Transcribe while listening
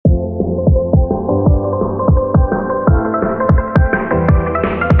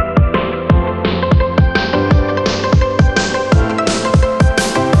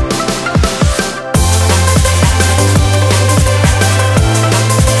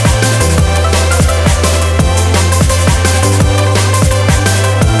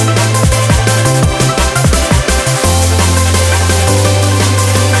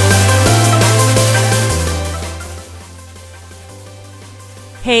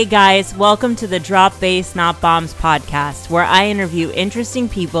Hey guys, welcome to the Drop Bass Not Bombs podcast, where I interview interesting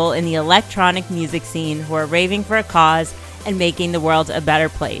people in the electronic music scene who are raving for a cause and making the world a better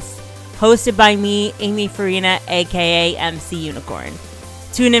place. Hosted by me, Amy Farina, aka MC Unicorn.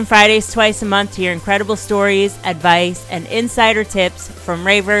 Tune in Fridays twice a month to hear incredible stories, advice, and insider tips from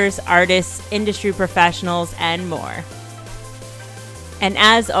ravers, artists, industry professionals, and more. And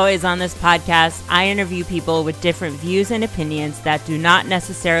as always on this podcast, I interview people with different views and opinions that do not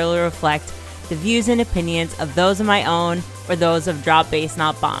necessarily reflect the views and opinions of those of my own or those of Drop Bass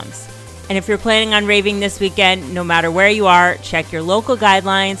Not Bombs. And if you're planning on raving this weekend, no matter where you are, check your local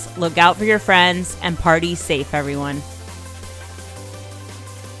guidelines, look out for your friends, and party safe, everyone.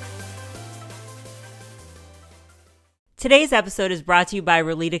 Today's episode is brought to you by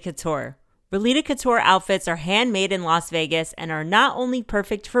Relita Couture. Relita Couture outfits are handmade in Las Vegas and are not only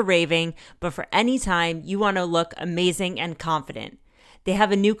perfect for raving, but for any time you want to look amazing and confident. They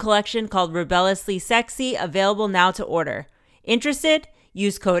have a new collection called Rebelliously Sexy available now to order. Interested?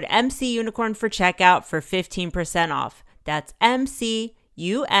 Use code MCUnicorn for checkout for 15% off. That's MCUNICORN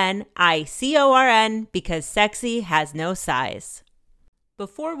because sexy has no size.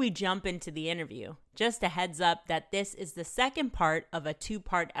 Before we jump into the interview, just a heads up that this is the second part of a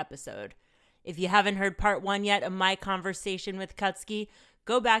two-part episode. If you haven't heard part one yet of my conversation with Kutski,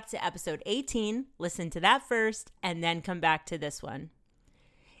 go back to episode 18, listen to that first, and then come back to this one.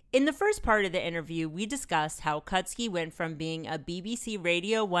 In the first part of the interview, we discussed how Kutski went from being a BBC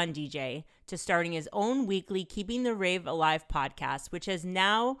Radio 1 DJ to starting his own weekly Keeping the Rave Alive podcast, which has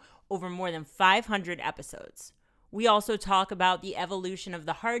now over more than 500 episodes. We also talk about the evolution of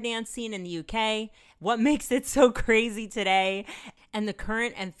the hard dance scene in the UK, what makes it so crazy today, and the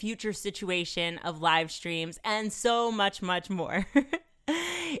current and future situation of live streams, and so much, much more.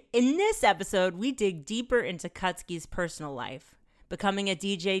 In this episode, we dig deeper into Kutski's personal life, becoming a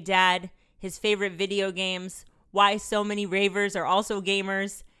DJ dad, his favorite video games, why so many ravers are also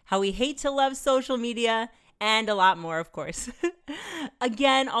gamers, how we hate to love social media, and a lot more, of course.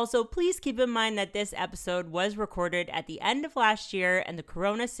 Again, also, please keep in mind that this episode was recorded at the end of last year, and the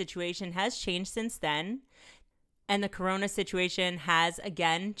corona situation has changed since then. And the corona situation has,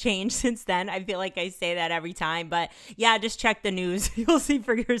 again, changed since then. I feel like I say that every time, but yeah, just check the news. You'll see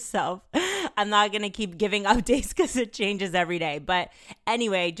for yourself. I'm not going to keep giving updates because it changes every day. But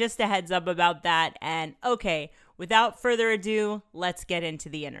anyway, just a heads up about that. And okay, without further ado, let's get into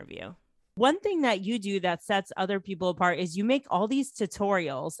the interview. One thing that you do that sets other people apart is you make all these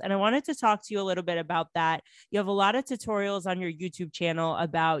tutorials. And I wanted to talk to you a little bit about that. You have a lot of tutorials on your YouTube channel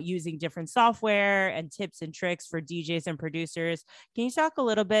about using different software and tips and tricks for DJs and producers. Can you talk a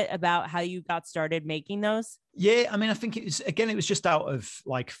little bit about how you got started making those? Yeah, I mean, I think it was just out of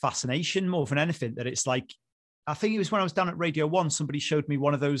like fascination more than anything that it's like, I think it was when I was down at Radio 1, somebody showed me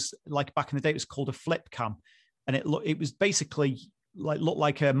one of those, like back in the day, it was called a flip cam. And it was basically looked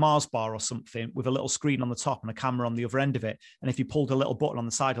like a Mars bar or something with a little screen on the top and a camera on the other end of it. And if you pulled a little button on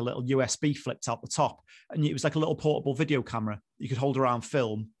the side, a little USB flipped out the top. And it was like a little portable video camera. You could hold around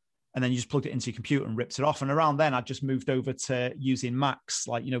film and then you just plugged it into your computer and ripped it off. And around then I just moved over to using Macs,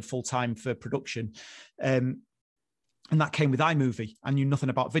 like, full time for production. And that came with iMovie. I knew nothing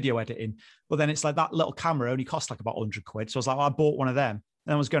about video editing, but then it's like that little camera only cost like about 100 quid. So I was like, I bought one of them.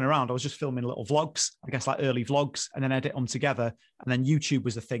 And I was going around, I was just filming little vlogs, I guess like early vlogs, and then edit them together. And then YouTube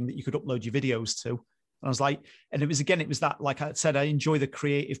was the thing that you could upload your videos to. And I was like, and it was that, like I said, I enjoy the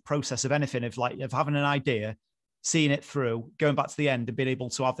creative process of anything, of having an idea, seeing it through, going back to the end and being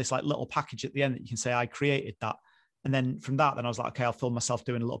able to have this like little package at the end that you can say, I created that. And then from that, then I was like, okay, I'll film myself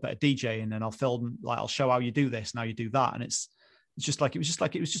doing a little bit of DJing, and then I'll show how you do this, now you do that. And it was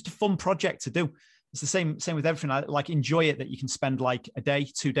just a fun project to do. It's the same with everything. I like enjoy it that you can spend like a day,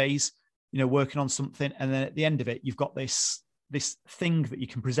 2 days, working on something. And then at the end of it, you've got this thing that you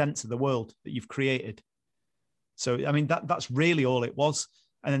can present to the world that you've created. So, I mean, that's really all it was.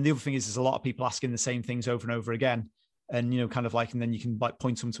 And then the other thing is there's a lot of people asking the same things over and over again. And, and then you can like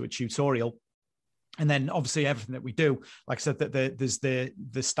point them to a tutorial. And then obviously everything that we do, like I said, that there's the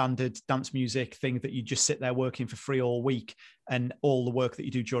standard dance music thing that you just sit there working for free all week. And all the work that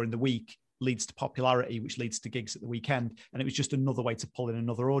you do during the week leads to popularity, which leads to gigs at the weekend. And it was just another way to pull in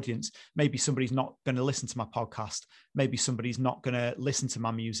another audience. Maybe somebody's not going to listen to my podcast. Maybe somebody's not going to listen to my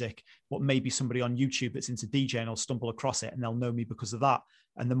music, but maybe somebody on YouTube that's into DJing will stumble across it and they'll know me because of that.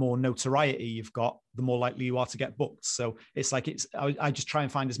 And the more notoriety you've got, the more likely you are to get booked. So it's like, I just try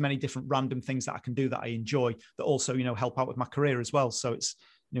and find as many different random things that I can do that I enjoy that also, help out with my career as well. So it's,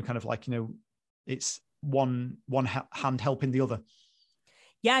 it's one hand helping the other.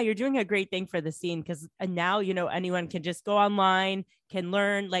 Yeah, you're doing a great thing for the scene, because now, anyone can just go online, can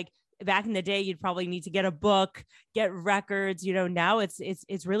learn. Like back in the day, you'd probably need to get a book, get records. Now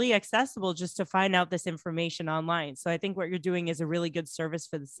it's really accessible just to find out this information online. So I think what you're doing is a really good service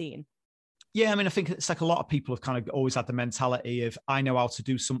for the scene. Yeah, I mean, I think it's like a lot of people have kind of always had the mentality of, I know how to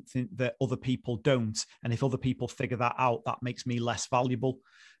do something that other people don't. And if other people figure that out, that makes me less valuable.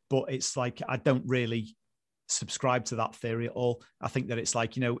 But it's like, I don't really subscribe to that theory at all. I think that it's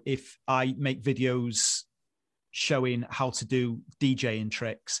like, if I make videos showing how to do DJing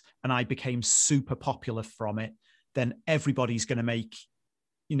tricks and I became super popular from it, then everybody's going to make,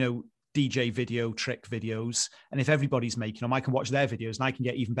 DJ video trick videos. And if everybody's making them, I can watch their videos and I can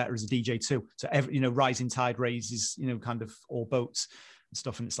get even better as a DJ too. So rising tide raises, kind of all boats and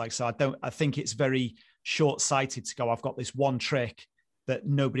stuff. And it's like, so I think it's very short-sighted to go, I've got this one trick that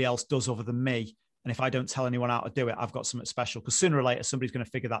nobody else does other than me. And if I don't tell anyone how to do it, I've got something special, because sooner or later, somebody's going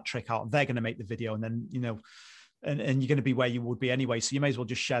to figure that trick out and they're going to make the video. And then, and you're going to be where you would be anyway. So you may as well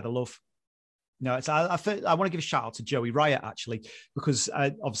just share the love. No, I want to give a shout out to Joey Riot, actually, because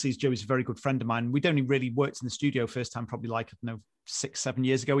obviously Joey's a very good friend of mine. We'd only really worked in the studio first time, probably 6-7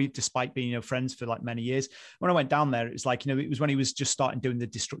 years ago, despite being friends for like many years. When I went down there, it was like, it was when he was just starting doing the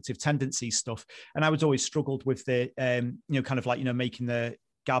destructive tendencies stuff. And I was always struggled with the, kind of like, making the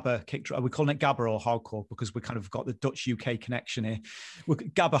Gabba kick drum. Are we calling it Gabba or hardcore? Because we kind of got the Dutch UK connection here.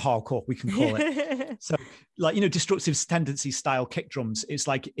 Gabba hardcore, we can call it. So like, destructive tendency style kick drums. It's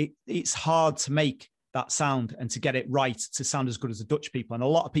like, it's hard to make that sound and to get it right to sound as good as the Dutch people. And a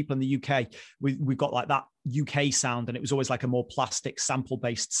lot of people in the UK, we got like that UK sound, and it was always like a more plastic sample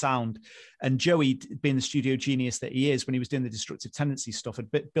based sound. And Joey, being the studio genius that he is, when he was doing the destructive tendency stuff, had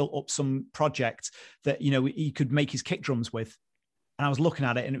built up some project that, he could make his kick drums with. And I was looking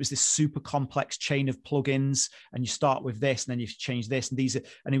at it, and it was this super complex chain of plugins. And you start with this, and then you change this, and these are,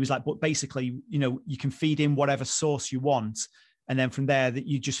 and he was like, but basically, you can feed in whatever source you want. And then from there, that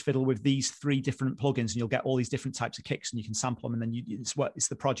you just fiddle with these 3 different plugins, and you'll get all these different types of kicks, and you can sample them. And then it's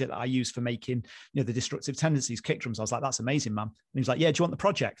the project that I use for making, the destructive tendencies kick drums. I was like, that's amazing, man. And he was like, yeah, do you want the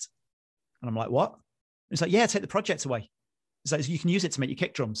project? And I'm like, what? And he's like, yeah, take the project away. He's like, you can use it to make your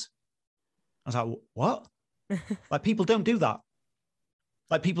kick drums. I was like, what? Like, people don't do that.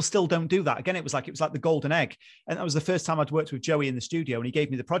 Like, people still don't do that. Again, it was like the golden egg. And that was the first time I'd worked with Joey in the studio, and he gave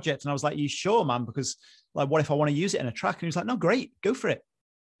me the project. And I was like, you sure, man? Because like, what if I want to use it in a track? And he was like, no, great, go for it.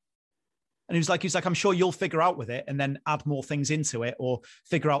 And he was like, I'm sure you'll figure out with it and then add more things into it, or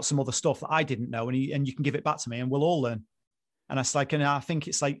figure out some other stuff that I didn't know. And you can give it back to me and we'll all learn. And it's like, and I think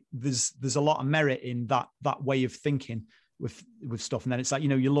it's like, there's a lot of merit in that way of thinking with stuff. And then it's like,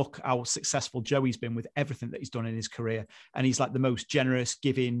 you look how successful Joey's been with everything that he's done in his career. And he's like the most generous,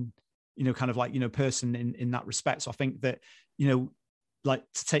 giving, kind of like, person in that respect. So I think that, like,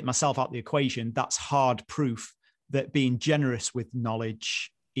 to take myself out of the equation, that's hard proof that being generous with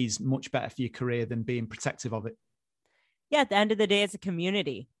knowledge is much better for your career than being protective of it. Yeah, at the end of the day, it's a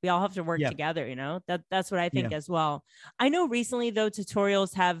community. We all have to work together, that's what I think as well. I know recently, though,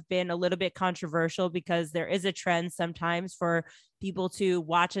 tutorials have been a little bit controversial, because there is a trend sometimes for people to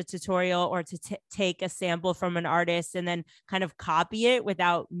watch a tutorial or to take a sample from an artist and then kind of copy it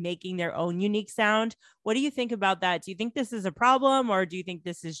without making their own unique sound. What do you think about that? Do you think this is a problem, or do you think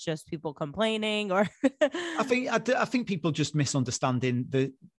this is just people complaining? Or I think people just misunderstanding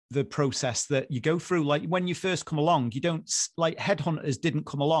the process that you go through. Like, when you first come along, you don't, like, Headhunters didn't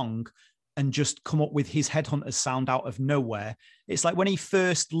come along and just come up with his Headhunters sound out of nowhere. It's like when he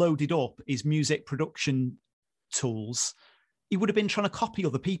first loaded up his music production tools, he would have been trying to copy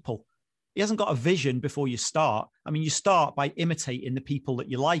other people. He hasn't got a vision before you start. I mean, you start by imitating the people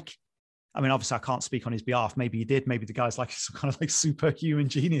that you like. I mean, obviously I can't speak on his behalf. Maybe he did. Maybe the guy's like some kind of like superhuman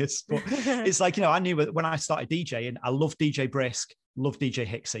genius. But it's like, I knew when I started DJing, I loved DJ Brisk, loved DJ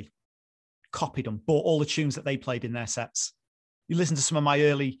Hixie, copied them, bought all the tunes that they played in their sets. You listen to some of my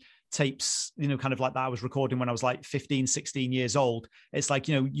early tapes, kind of like that I was recording when I was like 15, 16 years old. It's like,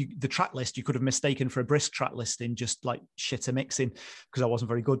 the track list, you could have mistaken for a Brisk track list in just like shitter mixing, because I wasn't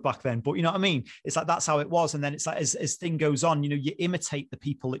very good back then. But you know what I mean? It's like, that's how it was. And then it's like, as thing goes on, you imitate the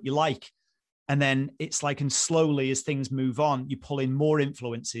people that you like. And then it's like, and slowly as things move on, you pull in more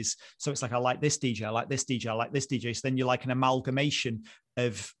influences. So it's like, I like this DJ, I like this DJ, I like this DJ. So then you're like an amalgamation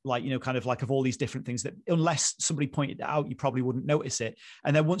of like, kind of like of all these different things that, unless somebody pointed it out, you probably wouldn't notice it.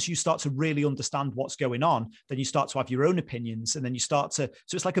 And then once you start to really understand what's going on, then you start to have your own opinions. And then you start to,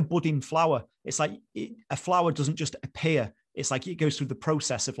 so it's like a budding flower. It's like a flower doesn't just appear. It's like it goes through the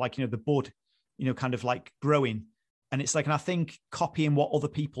process of like, the bud, kind of like growing. And it's like, and I think copying what other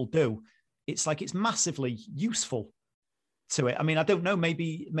people do, it's like, it's massively useful to it. I mean, I don't know,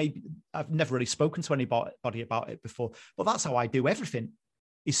 maybe I've never really spoken to anybody about it before, but that's how I do everything,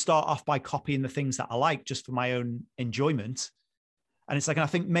 is start off by copying the things that I like just for my own enjoyment. And it's like, and I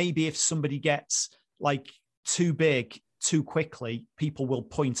think maybe if somebody gets like too big too quickly, people will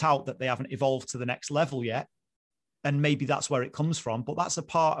point out that they haven't evolved to the next level yet. And maybe that's where it comes from. But that's a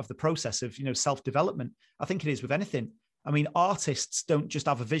part of the process of, self-development. I think it is with anything. I mean, artists don't just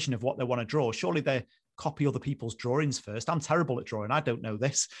have a vision of what they want to draw. Surely they copy other people's drawings first. I'm terrible at drawing. I don't know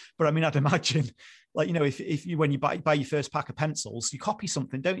this, but I mean, I'd imagine, like, if you, when you buy your first pack of pencils, you copy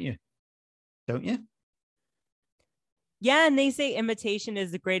something, don't you? Don't you? Yeah, and they say imitation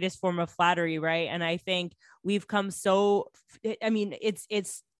is the greatest form of flattery, right? And I think we've come so, I mean,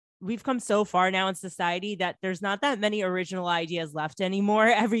 we've come so far now in society that there's not that many original ideas left anymore.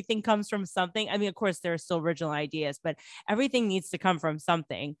 Everything comes from something. I mean, of course, there are still original ideas, but everything needs to come from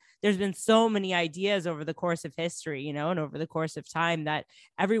something. There's been so many ideas over the course of history, and over the course of time, that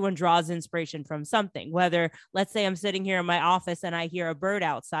everyone draws inspiration from something. Whether, let's say I'm sitting here in my office and I hear a bird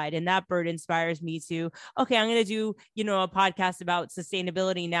outside, and that bird inspires me to, okay, I'm going to do, a podcast about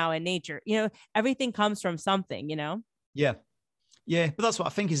sustainability now in nature. Everything comes from something, Yeah. Yeah, but that's what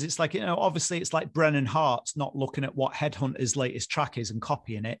I think is, it's like, obviously it's like Brennan Hart's not looking at what Headhunter's latest track is and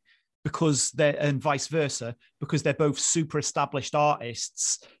copying it, and vice versa, because they're both super established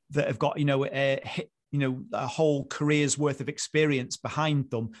artists that have got, a whole career's worth of experience behind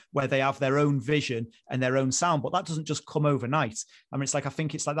them, where they have their own vision and their own sound. But that doesn't just come overnight. I mean, I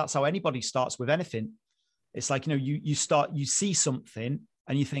think it's like, that's how anybody starts with anything. It's like, you see something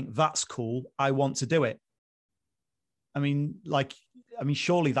and you think, that's cool, I want to do it. I mean,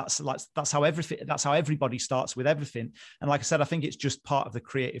 surely that's how everybody starts with everything. And like I said, I think it's just part of the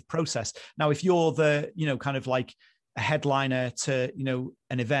creative process. Now, if you're the, kind of like a headliner to,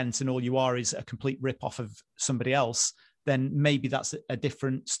 an event, and all you are is a complete rip off of somebody else, then maybe that's a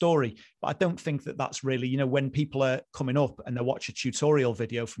different story. But I don't think that that's really, when people are coming up and they watch a tutorial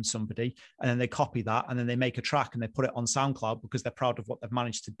video from somebody and then they copy that and then they make a track and they put it on SoundCloud because they're proud of what they've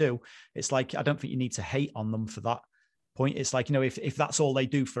managed to do. It's like, I don't think you need to hate on them for that point. It's like, if that's all they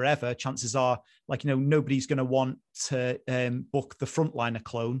do forever, chances are, like, nobody's going to want to book the Frontliner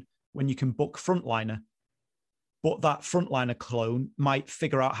clone when you can book Frontliner. But that Frontliner clone might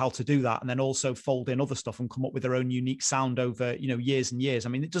figure out how to do that and then also fold in other stuff and come up with their own unique sound over, years and years. I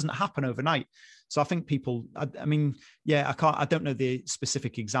mean, it doesn't happen overnight. So I think people, I don't know the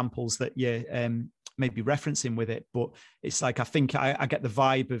specific examples that you're maybe referencing with it, but it's like, I think I get the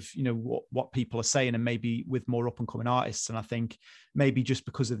vibe of, what people are saying, and maybe with more up and coming artists. And I think maybe just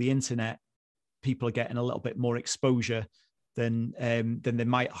because of the internet, people are getting a little bit more exposure than they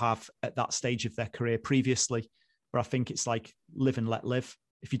might have at that stage of their career previously. But I think it's like, live and let live.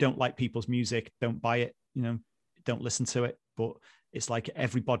 If you don't like people's music, don't buy it, don't listen to it. But it's like,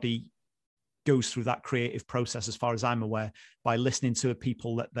 everybody goes through that creative process, as far as I'm aware, by listening to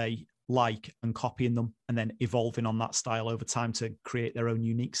people that they like and copying them, and then evolving on that style over time to create their own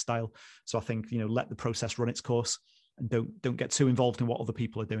unique style. So I think, let the process run its course, and don't get too involved in what other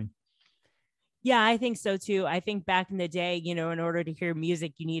people are doing. Yeah, I think so too. I think back in the day, in order to hear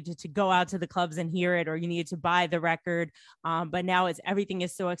music, you needed to go out to the clubs and hear it, or you needed to buy the record. But now everything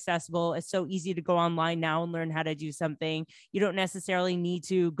is so accessible. It's so easy to go online now and learn how to do something. You don't necessarily need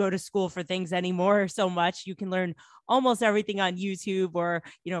to go to school for things anymore so much. You can learn almost everything on YouTube, or,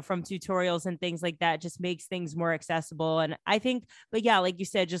 from tutorials and things like that. Just makes things more accessible. And I think, but yeah, like you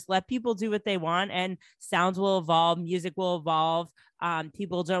said, just let people do what they want, and sounds will evolve, music will evolve.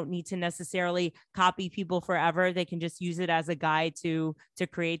 People don't need to necessarily copy people forever. They can just use it as a guide to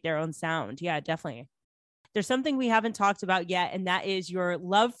create their own sound. Yeah, definitely. There's something we haven't talked about yet, and that is your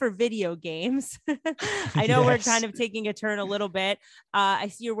love for video games. I know We're kind of taking a turn a little bit. I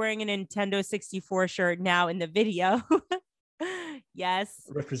see you're wearing a Nintendo 64 shirt now in the video. Yes.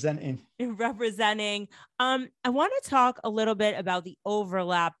 Representing. I want to talk a little bit about the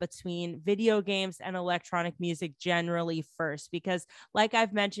overlap between video games and electronic music generally first, because like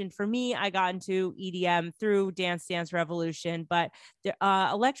I've mentioned, for me, I got into EDM through Dance Dance Revolution, but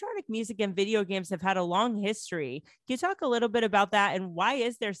electronic music and video games have had a long history. Can you talk a little bit about that, and why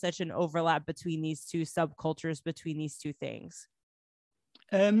is there such an overlap between these two subcultures, between these two things?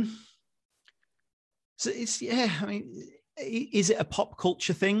 So it's, I mean, is it a pop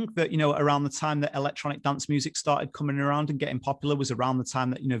culture thing that, around the time that electronic dance music started coming around and getting popular was around the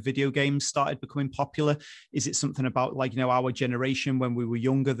time that, video games started becoming popular? Is it something about, like, our generation when we were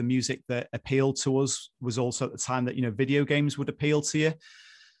younger, the music that appealed to us was also at the time that, video games would appeal to you?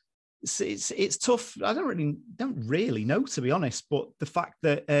 It's tough. I don't really know, to be honest, but the fact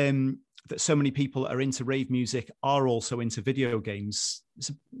that that so many people that are into rave music are also into video games. It's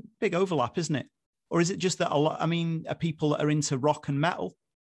a big overlap, isn't it? Or is it just that a lot? I mean, are people that are into rock and metal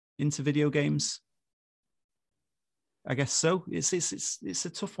into video games? I guess so. It's a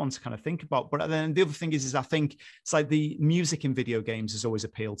tough one to kind of think about. But then the other thing is I think it's like the music in video games has always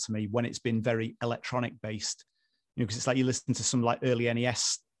appealed to me when it's been very electronic based. You know, because it's like you listen to some like early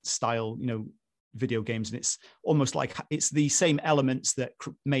NES style, you know, video games, and it's almost like it's the same elements that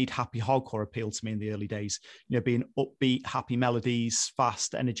made happy hardcore appeal to me in the early days. You know, being upbeat, happy melodies,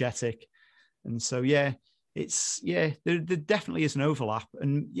 fast, energetic, and so yeah. There definitely is an overlap,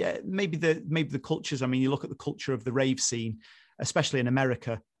 and yeah, maybe the cultures. I mean, you look at the culture of the rave scene, especially in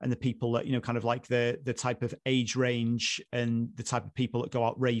America, and the people that, you know, kind of like the type of age range and the type of people that go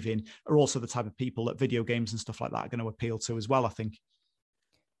out raving are also the type of people that video games and stuff like that are going to appeal to as well, I think.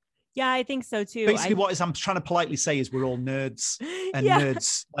 Yeah, I think so too. Basically, what I'm trying to politely say is we're all nerds, and Yeah.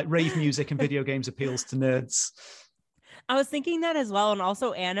 nerds, like rave music and video games appeals to nerds. I was thinking that as well. And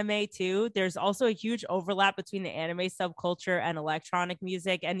also anime too. There's also a huge overlap between the anime subculture and electronic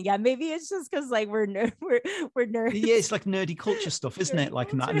music. And yeah, maybe it's just because like we're nerds. Yeah, it's like nerdy culture stuff, isn't it?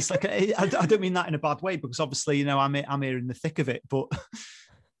 Like, and it's like, I don't mean that in a bad way, because obviously, you know, I'm here in the thick of it, but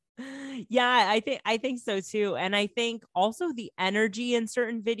Yeah, I think so too. And I think also the energy in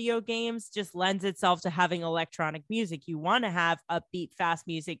certain video games just lends itself to having electronic music. You want to have upbeat, fast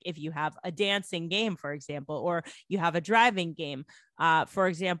music if you have a dancing game, for example, or you have a driving game. For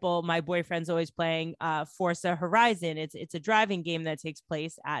example, my boyfriend's always playing Forza Horizon. It's a driving game that takes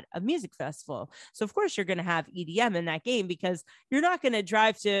place at a music festival. So of course you're going to have EDM in that game, because you're not going to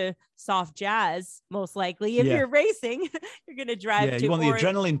drive to soft jazz most likely if you're racing. You're going to drive to, you want the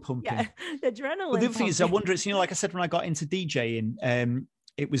adrenaline pumping. Yeah, adrenaline. But the other thing is, I wonder, it's, you know, like I said, when I got into DJing,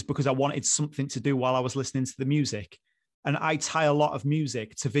 it was because I wanted something to do while I was listening to the music. And I tie a lot of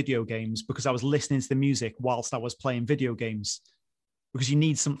music to video games because I was listening to the music whilst I was playing video games, because you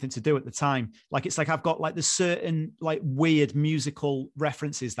need something to do at the time. Like, it's like I've got like the certain like weird musical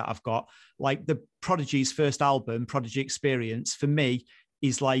references that I've got, like the Prodigy's first album, Prodigy Experience, for me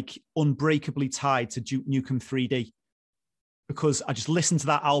is like unbreakably tied to Duke Nukem 3D, because I just listened to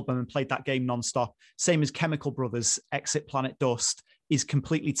that album and played that game nonstop. Same as Chemical Brothers' Exit Planet Dust is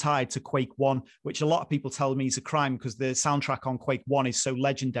completely tied to Quake 1, which a lot of people tell me is a crime because the soundtrack on Quake 1 is so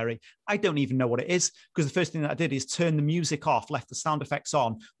legendary. I don't even know what it is, because the first thing that I did is turn the music off, left the sound effects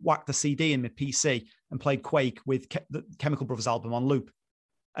on, whacked the CD in my PC and played Quake with the Chemical Brothers album on loop.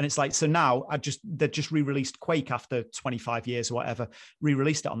 And it's like, so now they just re-released Quake after 25 years or whatever,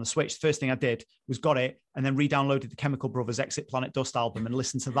 re-released it on the Switch. The first thing I did was got it and then re-downloaded the Chemical Brothers Exit Planet Dust album and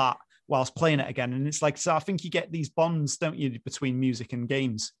listened to that whilst playing it again. And it's like, so I think you get these bonds, don't you, between music and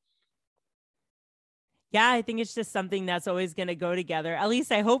games. Yeah, I think it's just something that's always going to go together. At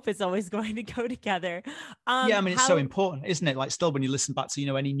least I hope it's always going to go together. Yeah, I mean, it's so important, isn't it? Like, still, when you listen back to, you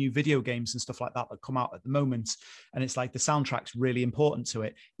know, any new video games and stuff like that come out at the moment, and it's like the soundtrack's really important to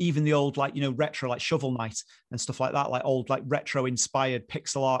it. Even the old, like, you know, retro, like Shovel Knight and stuff like that, like old, like retro inspired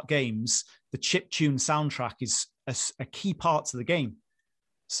pixel art games, the chiptune soundtrack is a key part to the game.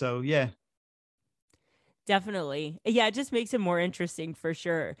 So, yeah. Definitely. Yeah, it just makes it more interesting for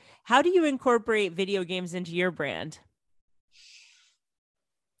sure. How do you incorporate video games into your brand?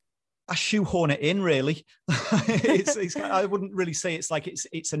 I shoehorn it in, really. I wouldn't really say it's like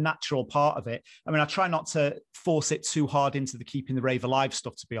it's a natural part of it. I mean, I try not to force it too hard into the keeping the rave alive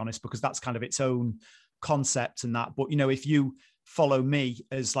stuff, to be honest, because that's kind of its own concept and that. But, you know, if you follow me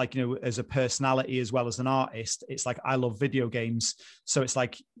as like, you know, as a personality as well as an artist, it's like I love video games. So it's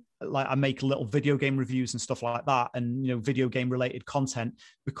like I make little video game reviews and stuff like that, and, you know, video game related content,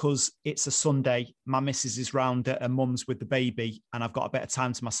 because it's a Sunday, my missus is round at her mum's with the baby and I've got a bit of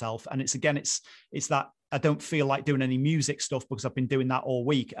time to myself. And it's that I don't feel like doing any music stuff because I've been doing that all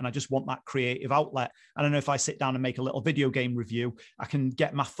week, and I just want that creative outlet. And I know if I sit down and make a little video game review, I can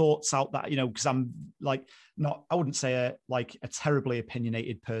get my thoughts out, that, you know, because I'm like, I wouldn't say a terribly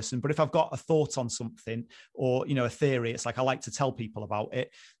opinionated person, but if I've got a thought on something or, you know, a theory, it's like I like to tell people about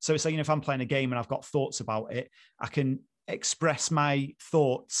it. So it's like, you know, if I'm playing a game and I've got thoughts about it, I can express my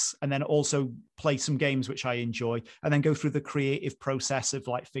thoughts and then also play some games which I enjoy, and then go through the creative process of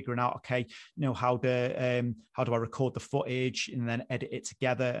like figuring out, okay, you know, how do I record the footage and then edit it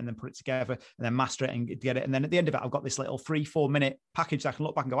together and then put it together and then master it and get it. And then at the end of it, I've got this little 3-4 minute package that I can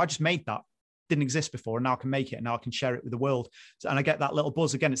look back and go, I just made that. Didn't exist before, and now I can make it, and now I can share it with the world. And I get that little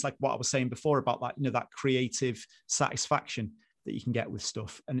buzz again. It's like what I was saying before about that, you know, that creative satisfaction that you can get with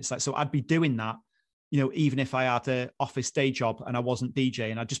stuff. And it's like, so I'd be doing that, you know, even if I had an office day job and I wasn't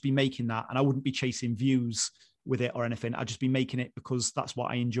DJing, I'd just be making that, and I wouldn't be chasing views with it or anything. I'd just be making it because that's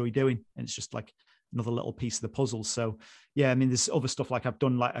what I enjoy doing. And it's just like another little piece of the puzzle. So yeah, I mean, there's other stuff like I've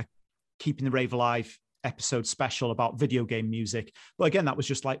done like a Keeping the Rave Alive episode special about video game music. But again, that was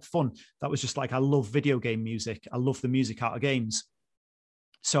just like fun. That was just like, I love video game music. I love the music out of games.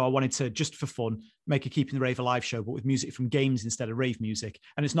 So I wanted to, just for fun, make a Keeping the Rave Alive show, but with music from games instead of rave music.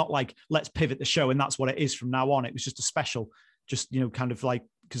 And it's not like, let's pivot the show and that's what it is from now on. It was just a special, just, kind of like,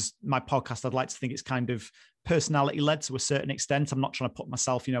 because my podcast, I'd like to think it's kind of personality led to a certain extent. I'm not trying to put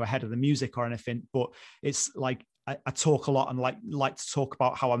myself, ahead of the music or anything, but it's like, I talk a lot and like to talk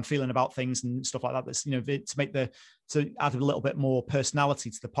about how I'm feeling about things and stuff like that. That's, to add a little bit more personality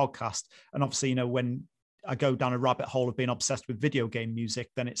to the podcast. And obviously, when I go down a rabbit hole of being obsessed with video game music,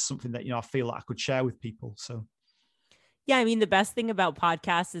 then it's something that, I feel like I could share with people. So. Yeah, I mean, the best thing about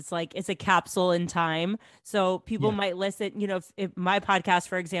podcasts is like it's a capsule in time. So people might listen, if my podcast,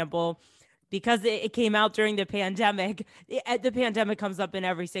 for example, because it came out during the pandemic, the pandemic comes up in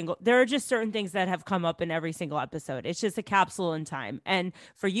there are just certain things that have come up in every single episode. It's just a capsule in time. And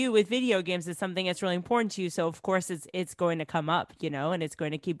for you with video games, it's something that's really important to you. So of course it's going to come up, and it's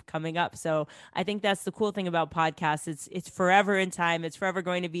going to keep coming up. So I think that's the cool thing about podcasts. It's forever in time. It's forever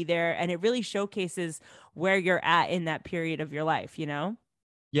going to be there. And it really showcases where you're at in that period of your life, Yeah,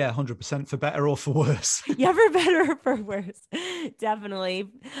 100% for better or for worse. Yeah, for better or for worse. Definitely.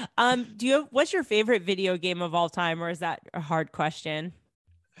 What's your favorite video game of all time, or is that a hard question?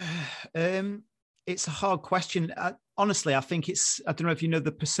 It's a hard question. Honestly, I think I don't know if you know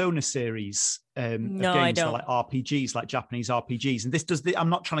the Persona series of games. I don't. Like RPGs, like Japanese RPGs. And this I'm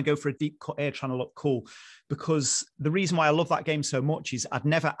not trying to go for a deep cut here, trying to look cool, because the reason why I love that game so much is I'd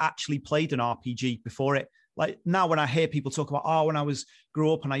never actually played an RPG before it. Like now when I hear people talk about, when I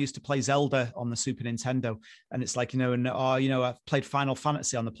grew up and I used to play Zelda on the Super Nintendo, and it's like, I've played Final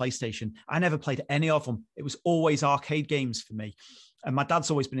Fantasy on the PlayStation. I never played any of them. It was always arcade games for me. And my dad's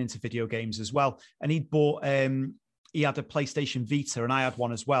always been into video games as well. And he had a PlayStation Vita and I had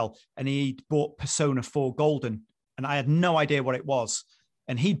one as well. And he bought Persona 4 Golden and I had no idea what it was.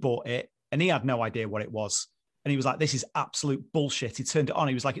 And he bought it and he had no idea what it was. And he was like, this is absolute bullshit. He turned it on.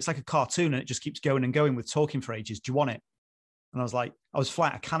 He was like, it's like a cartoon and it just keeps going and going with talking for ages. Do you want it? And I was like, I was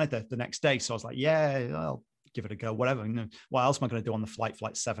flying to Canada the next day. So I was like, yeah, I'll give it a go, whatever. What else am I going to do on the flight for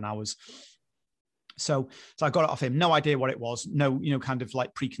like 7 hours? So I got it off him. No idea what it was. No, kind of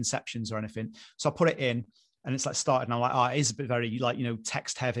like preconceptions or anything. So I put it in and it's like started and I'm like, it is a bit very like,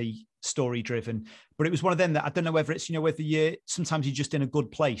 text heavy, story driven, but it was one of them that I don't know whether it's, whether sometimes you're just in a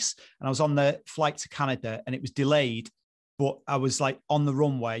good place. And I was on the flight to Canada and it was delayed, but I was like on the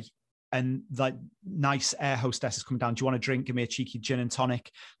runway and like nice air hostesses coming down. Do you want a drink? Give me a cheeky gin and tonic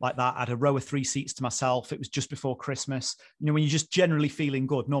like that. I had a row of 3 seats to myself. It was just before Christmas. When you're just generally feeling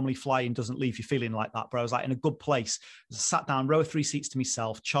good, normally flying doesn't leave you feeling like that, but I was like in a good place. I sat down, row of 3 seats to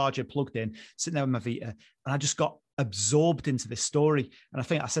myself, charger plugged in, sitting there with my Vita. And I just got absorbed into this story. And I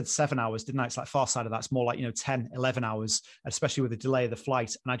think I said 7 hours, didn't I? It's like far side of that. It's more like, 10, 11 hours, especially with the delay of the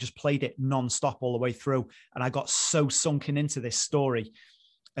flight. And I just played it nonstop all the way through. And I got so sunken into this story.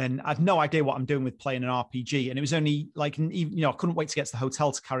 And I've no idea what I'm doing with playing an RPG. And it was only like, I couldn't wait to get to the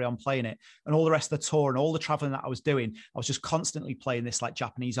hotel to carry on playing it. And all the rest of the tour and all the traveling that I was doing, I was just constantly playing this like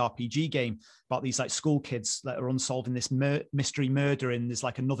Japanese RPG game about these like school kids that are unsolving this mystery murder. And there's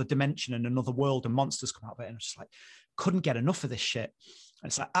like another dimension and another world and monsters come out of it. And I was just like, couldn't get enough of this shit.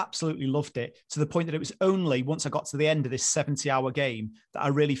 And so I absolutely loved it to the point that it was only once I got to the end of this 70-hour game that I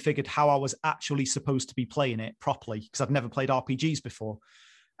really figured how I was actually supposed to be playing it properly, because I've never played RPGs before.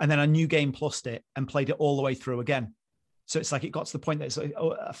 And then I New Game Plused it and played it all the way through again. So it's like, it got to the point that it's like,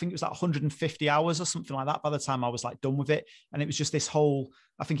 I think it was like 150 hours or something like that by the time I was like done with it. And it was just this whole,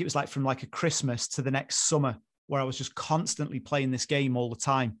 I think it was like from like a Christmas to the next summer where I was just constantly playing this game all the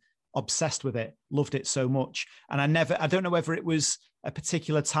time, obsessed with it, loved it so much. And I don't know whether it was a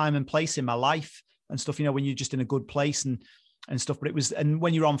particular time and place in my life and stuff, when you're just in a good place and stuff, but it was, and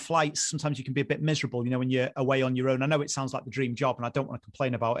when you're on flights, sometimes you can be a bit miserable, when you're away on your own. I know it sounds like the dream job and I don't want to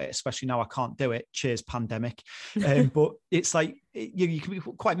complain about it, especially now I can't do it. Cheers, pandemic. But it's like, you can be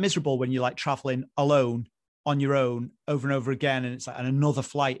quite miserable when you're like traveling alone on your own over and over again. And it's like another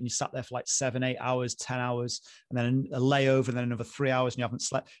flight and you sat there for like 7, 8 hours, 10 hours, and then a layover and then another 3 hours and you haven't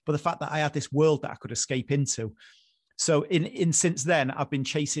slept. But the fact that I had this world that I could escape into. So since then, I've been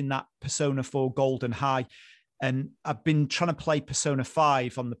chasing that Persona 4 Golden high. And I've been trying to play Persona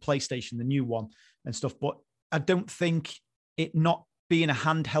 5 on the PlayStation, the new one and stuff. But I don't think it not being a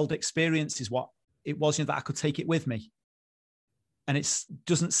handheld experience is what it was, that I could take it with me. And it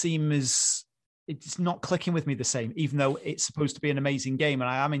doesn't seem it's not clicking with me the same, even though it's supposed to be an amazing game and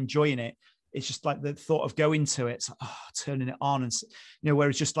I am enjoying it. it's just like the thought of going to it, it's like, turning it on and,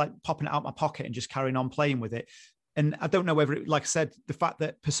 whereas just like popping it out my pocket and just carrying on playing with it. And I don't know whether, like I said, the fact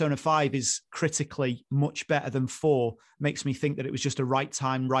that Persona 5 is critically much better than 4 makes me think that it was just a right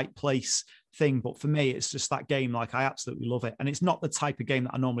time, right place thing. But for me, it's just that game, like I absolutely love it. And it's not the type of game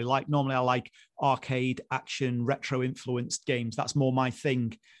that I normally like. Normally I like arcade, action, retro influenced games. That's more my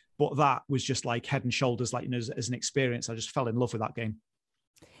thing. But that was just like head and shoulders, like, as an experience. I just fell in love with that game.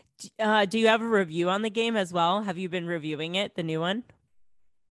 Do you have a review on the game as well? Have you been reviewing it, the new one?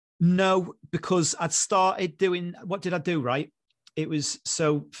 No, because I'd started doing, what did I do, right? It was,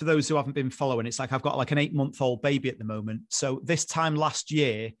 so for those who haven't been following, it's like I've got like an 8-month-old baby at the moment. So this time last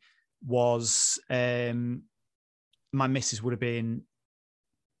year was, my missus would have been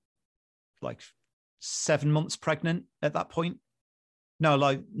like 7 months pregnant at that point. No,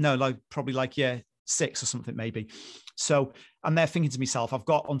 probably like, 6 or something maybe. So I'm there thinking to myself, I've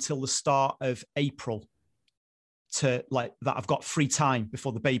got until the start of April to like that. I've got free time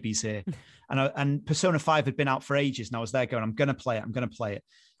before the baby's here. And Persona 5 had been out for ages. And I was there going, I'm going to play it.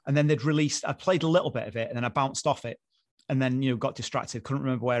 And then they'd released, I played a little bit of it and then I bounced off it. And then, got distracted. Couldn't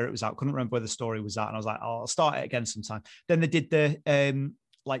remember where it was at. Couldn't remember where the story was at. And I was like, I'll start it again sometime. Then they did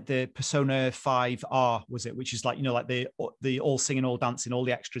the Persona 5R, was it? Which is like, like the all singing, all dancing, all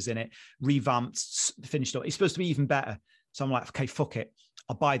the extras in it, revamped, finished up. It's supposed to be even better. So I'm like, okay, fuck it.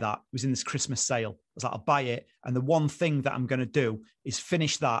 I'll buy that. It was in this Christmas sale. I was like, I'll buy it. And the one thing that I'm going to do is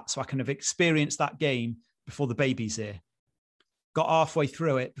finish that so I can have experienced that game before the baby's here. Got halfway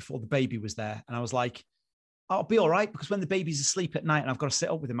through it before the baby was there. And I was like, I'll be all right, because when the baby's asleep at night and I've got to sit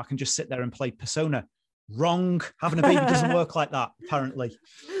up with him, I can just sit there and play Persona. Wrong. Having a baby doesn't work like that, apparently.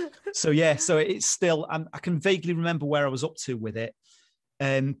 So it's still, I can vaguely remember where I was up to with it.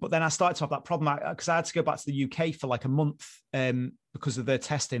 But then I started to have that problem because I had to go back to the UK for like a month because of their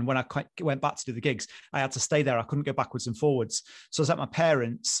testing. When I went back to do the gigs, I had to stay there. I couldn't go backwards and forwards. So I was at my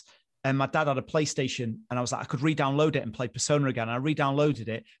parents' and my dad had a PlayStation and I was like, I could re-download it and play Persona again. And I re-downloaded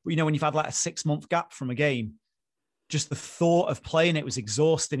it. But when you've had like a 6-month gap from a game, just the thought of playing it was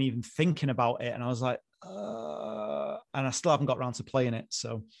exhausting, even thinking about it. And I was like, and I still haven't got around to playing it.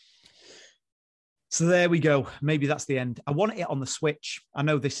 So there we go. Maybe that's the end. I want it on the Switch. I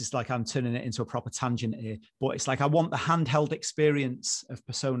know this is like I'm turning it into a proper tangent here, but it's like I want the handheld experience of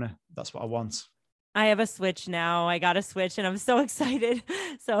Persona. That's what I want. I have a Switch now. I got a Switch and I'm so excited.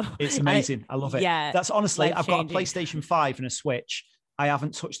 So it's amazing. I love it. Yeah. That's honestly, I've got a PlayStation 5 and a Switch. I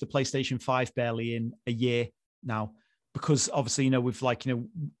haven't touched the PlayStation 5 barely in a year now, because obviously, with like,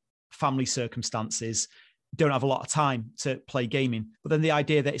 family circumstances, don't have a lot of time to play gaming. But then the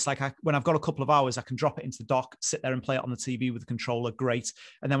idea that it's like, when I've got a couple of hours, I can drop it into the dock, sit there and play it on the TV with the controller. Great.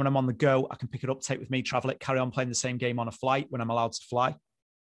 And then when I'm on the go, I can pick it up, take it with me, travel it, carry on playing the same game on a flight when I'm allowed to fly.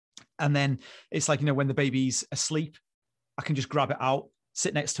 And then it's like, when the baby's asleep, I can just grab it out,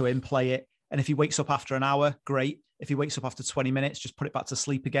 sit next to him, play it. And if he wakes up after an hour, great. If he wakes up after 20 minutes, just put it back to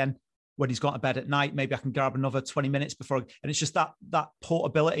sleep again. When he's gone to bed at night, maybe I can grab another 20 minutes before. And it's just that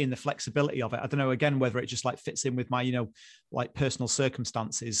portability and the flexibility of it. I don't know, again, whether it just like fits in with my, like personal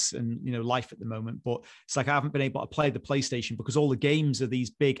circumstances and, life at the moment. But it's like I haven't been able to play the PlayStation because all the games are these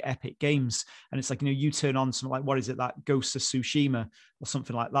big epic games. And it's like, you turn on something like, what is it, that Ghost of Tsushima or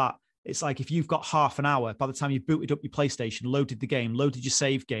something like that. It's like if you've got half an hour, by the time you've booted up your PlayStation, loaded the game, loaded your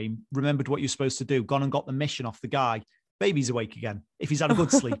save game, remembered what you're supposed to do, gone and got the mission off the guy, baby's awake again if he's had a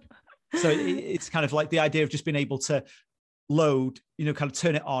good sleep. So it's kind of like the idea of just being able to load, kind of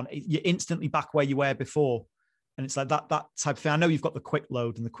turn it on. You're instantly back where you were before. And it's like that type of thing. I know you've got the quick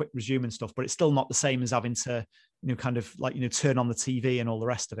load and the quick resume and stuff, but it's still not the same as having to, kind of like, turn on the TV and all the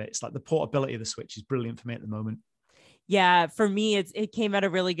rest of it. It's like the portability of the Switch is brilliant for me at the moment. Yeah, for me, it came at a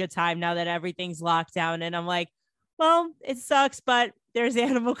really good time now that everything's locked down. And I'm like, well, it sucks, but there's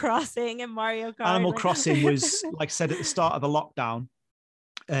Animal Crossing and Mario Kart. Animal Crossing was, like I said, at the start of the lockdown,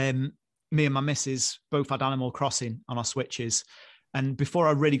 me and my missus both had Animal Crossing on our Switches. And before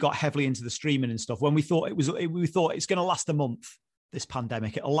I really got heavily into the streaming and stuff, when we thought it's going to last a month, this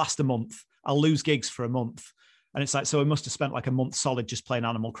pandemic, it'll last a month. I'll lose gigs for a month. And it's like, so we must have spent like a month solid just playing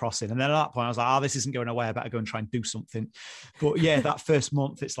Animal Crossing. And then at that point I was like, this isn't going away. I better go and try and do something. But yeah, that first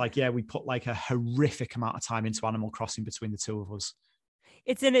month, it's like, we put like a horrific amount of time into Animal Crossing between the two of us.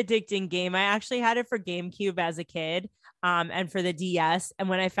 It's an addicting game. I actually had it for GameCube as a kid. and for the DS. And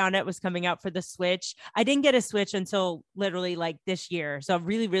when I found out it was coming out for the Switch, I didn't get a Switch until literally like this year. So I'm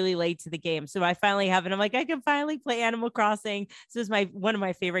really, really late to the game. So I finally have it. I'm like, I can finally play Animal Crossing. So it's one of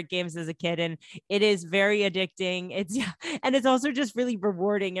my favorite games as a kid. And it is very addicting. It's and it's also just really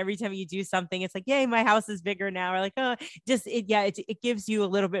rewarding every time you do something. It's like, yay, my house is bigger now. Or like, oh, just it gives you a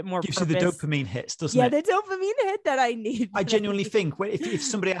little bit more Gives purpose. you the dopamine hits, doesn't Yeah, it? the dopamine hit that I need. I genuinely think if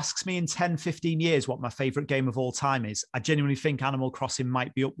somebody asks me in 10, 15 years what my favorite game of all time is, I genuinely think Animal Crossing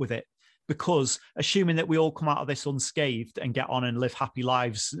might be up with it, because assuming that we all come out of this unscathed and get on and live happy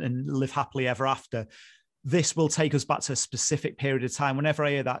lives and live happily ever after, this will take us back to a specific period of time. Whenever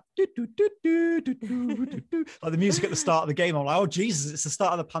I hear that, like the music at the start of the game, I'm like, oh, Jesus, it's the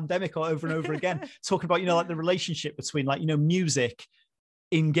start of the pandemic all over and over again. Talking about, like the relationship between music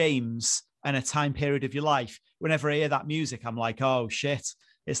in games and a time period of your life. Whenever I hear that music, I'm like, oh shit.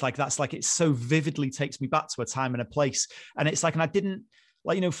 It's like, that's like, it so vividly takes me back to a time and a place. And it's like, and I didn't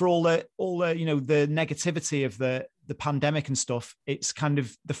for all the, the negativity of the pandemic and stuff, it's kind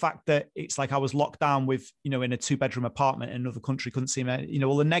of the fact that it's like I was locked down with, in a 2-bedroom apartment in another country, couldn't see me,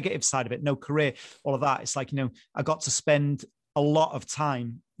 all the negative side of it, no career, all of that. It's like, I got to spend a lot of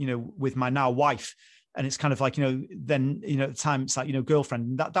time, with my now wife. And it's kind of like, then, at the time it's like,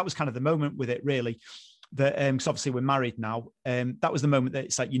 girlfriend, that was kind of the moment with it, really. That because obviously we're married now. That was the moment that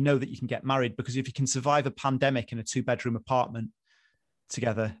it's like, that you can get married, because if you can survive a pandemic in a 2-bedroom apartment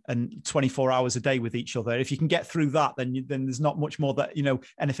together and 24 hours a day with each other, if you can get through that, then there's not much more that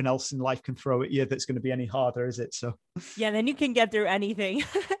anything else in life can throw at you that's going to be any harder, is it? So yeah, then you can get through anything.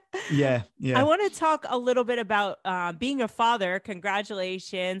 yeah I want to talk a little bit about being a father.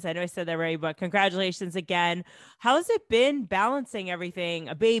 Congratulations. I know I said that right, but congratulations again. How's it been balancing everything?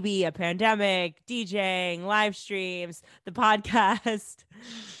 A baby, a pandemic, DJing, live streams, the podcast?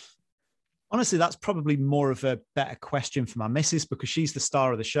 Honestly, that's probably more of a better question for my missus, because she's the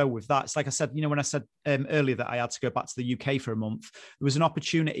star of the show with that. It's like I said, when I said earlier that I had to go back to the UK for a month, there was an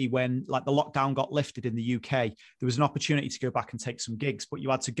opportunity when like the lockdown got lifted in the UK, there was an opportunity to go back and take some gigs, but you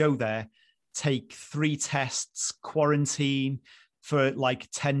had to go there, take 3 tests, quarantine for like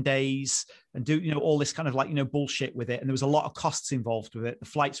 10 days and do, all this kind of like, bullshit with it. And there was a lot of costs involved with it. The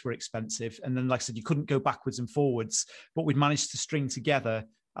flights were expensive. And then, like I said, you couldn't go backwards and forwards, but we'd managed to string together,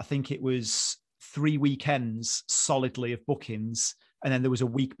 I think it was 3 weekends solidly of bookings. And then there was a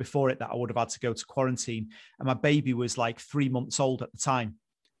week before it that I would have had to go to quarantine. And my baby was like 3 months old at the time.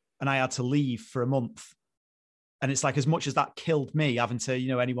 And I had to leave for a month. And it's like, as much as that killed me, having to,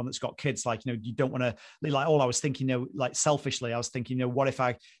 anyone that's got kids, like, you don't want to, like, all I was thinking, like selfishly, I was thinking, what if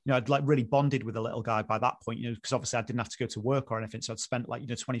I, I'd like really bonded with a little guy by that point, because obviously I didn't have to go to work or anything. So I'd spent like,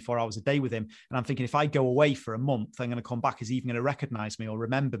 24 hours a day with him. And I'm thinking, if I go away for a month, I'm going to come back, is he even going to recognize me or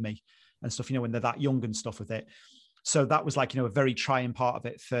remember me and stuff, when they're that young and stuff with it. So that was like, a very trying part of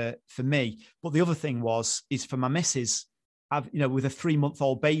it for me. But the other thing is for my missus, with a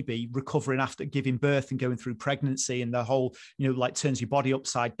 3-month-old baby recovering after giving birth and going through pregnancy and the whole, like turns your body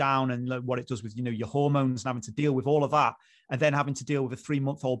upside down and what it does with, your hormones and having to deal with all of that. And then having to deal with a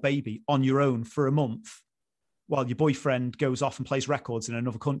 3-month-old baby on your own for a month while your boyfriend goes off and plays records in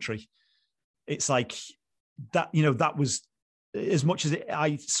another country. It's like that, that was, as much as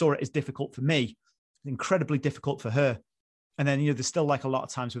I saw it as difficult for me, incredibly difficult for her. And then, there's still like a lot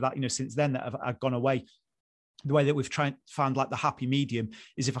of times with that, since then that I've gone away. The way that we've found like the happy medium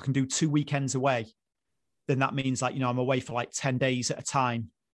is if I can do 2 weekends away, then that means like, I'm away for like 10 days at a time.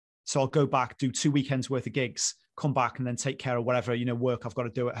 So I'll go back, do 2 weekends worth of gigs, come back and then take care of whatever, work I've got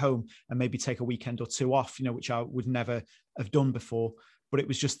to do at home and maybe take a weekend or 2 off, which I would never have done before. But it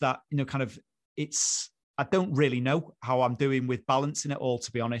was just that, kind of I don't really know how I'm doing with balancing it all,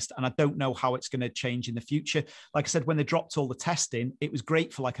 to be honest. And I don't know how it's going to change in the future. Like I said, when they dropped all the testing, it was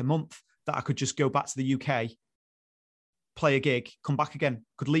great for like a month that I could just go back to the UK, play a gig, come back again,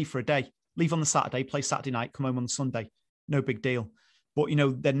 could leave for a day, leave on the Saturday, play Saturday night, come home on the Sunday. No big deal. But,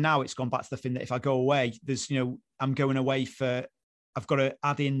 then now it's gone back to the thing that if I go away, there's, I'm going away I've got to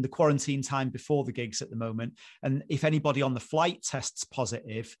add in the quarantine time before the gigs at the moment. And if anybody on the flight tests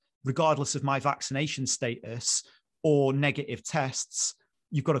positive, regardless of my vaccination status or negative tests,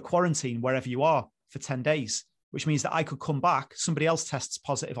 you've got to quarantine wherever you are for 10 days. Which means that I could come back, somebody else tests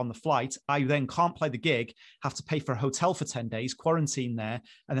positive on the flight, I then can't play the gig, have to pay for a hotel for 10 days, quarantine there,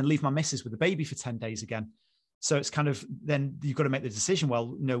 and then leave my missus with the baby for 10 days again. So it's kind of, then you've got to make the decision,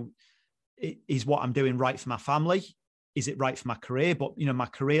 well, is what I'm doing right for my family? Is it right for my career? But, my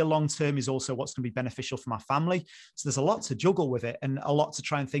career long-term is also what's going to be beneficial for my family. So there's a lot to juggle with it and a lot to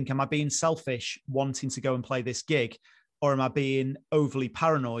try and think, am I being selfish wanting to go and play this gig? Or am I being overly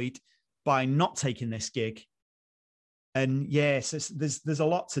paranoid by not taking this gig? And yes, there's a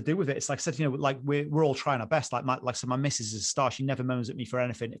lot to do with it. It's like I said, like we're all trying our best. So my missus is a star. She never moans at me for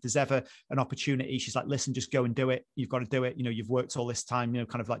anything. If there's ever an opportunity, she's like, listen, just go and do it. You've got to do it. You've worked all this time,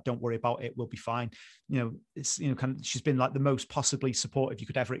 kind of like, don't worry about it. We'll be fine. It's, kind of, she's been like the most possibly supportive you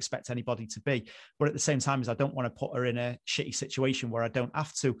could ever expect anybody to be. But at the same time, I don't want to put her in a shitty situation where I don't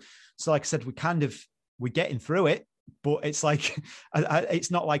have to. So like I said, we're getting through it. But it's like, it's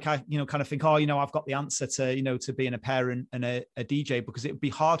not like I, kind of think, oh, I've got the answer to, to being a parent and a DJ, because it would be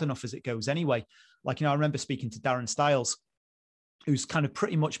hard enough as it goes anyway. Like, I remember speaking to Darren Styles, who's kind of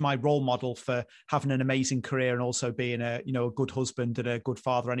pretty much my role model for having an amazing career and also being a good husband and a good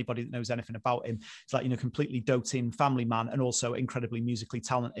father. Anybody that knows anything about him, it's like, completely doting family man and also incredibly musically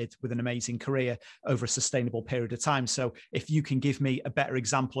talented with an amazing career over a sustainable period of time. So if you can give me a better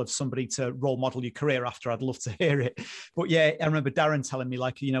example of somebody to role model your career after, I'd love to hear it. But yeah, I remember Darren telling me,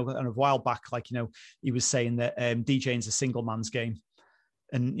 like, a while back, like, he was saying that DJing is a single man's game.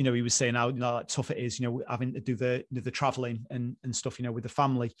 And, he was saying how, like, tough it is, having to do the traveling and stuff, with the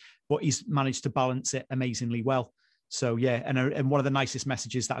family, but he's managed to balance it amazingly well. So, yeah. And one of the nicest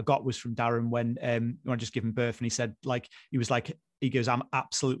messages that I got was from Darren when I just given birth, and he said, like, he goes, I'm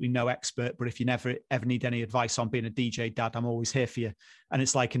absolutely no expert, but if you never ever need any advice on being a DJ, Dad, I'm always here for you. And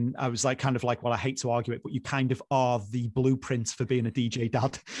it's like, and I was like, kind of like, well, I hate to argue it, but you kind of are the blueprint for being a DJ,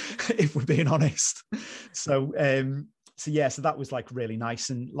 Dad, if we're being honest. So that was like really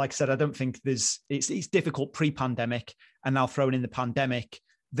nice. And like I said, I don't think it's difficult pre-pandemic, and now throwing in the pandemic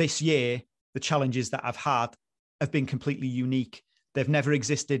this year, the challenges that I've had have been completely unique. They've never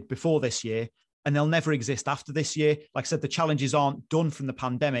existed before this year, and they'll never exist after this year. Like I said, the challenges aren't done from the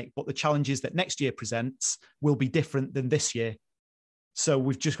pandemic, but the challenges that next year presents will be different than this year. So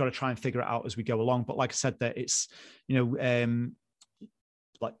we've just got to try and figure it out as we go along. But like I said, that it's,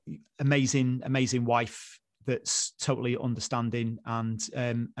 like amazing wife that's totally understanding and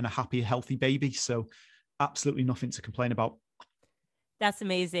a happy, healthy baby. So absolutely nothing to complain about. That's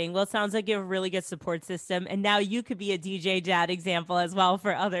amazing. Well, it sounds like you have a really good support system, and now you could be a DJ dad example as well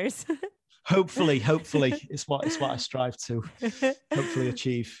for others. Hopefully it's what I strive to hopefully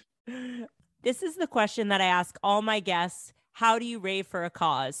achieve. This is the question that I ask all my guests. How do you rave for a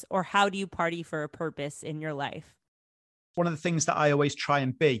cause, or how do you party for a purpose in your life? One of the things that I always try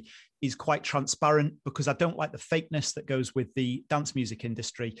and be is quite transparent, because I don't like the fakeness that goes with the dance music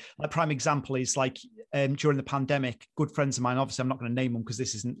industry. A prime example is like during the pandemic, good friends of mine, obviously I'm not going to name them because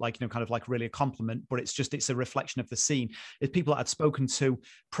this isn't like, kind of like really a compliment, but it's a reflection of the scene. It's people that I'd spoken to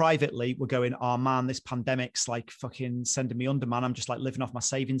privately were going, oh man, this pandemic's like fucking sending me under, man. I'm just like living off my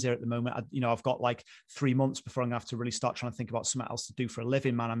savings here at the moment. I've got like 3 months before I'm gonna have to really start trying to think about something else to do for a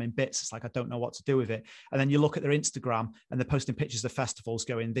living, man. I'm in bits. It's like, I don't know what to do with it. And then you look at their Instagram and they're posting pictures of festivals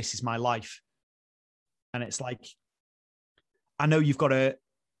going, this is my life. And it's like, I know you've got to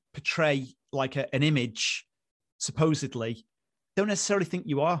portray like an image, supposedly. Don't necessarily think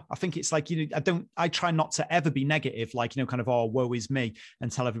you are. I think it's like, I try not to ever be negative, like, kind of, oh, woe is me,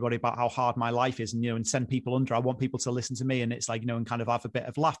 and tell everybody about how hard my life is, and, and send people under. I want people to listen to me, and it's like, and kind of have a bit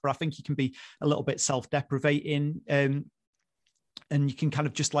of laugh. But I think you can be a little bit self-deprecating, and you can kind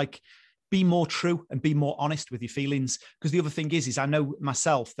of just like be more true and be more honest with your feelings. Because the other thing is I know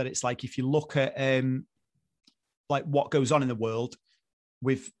myself that it's like, if you look at like what goes on in the world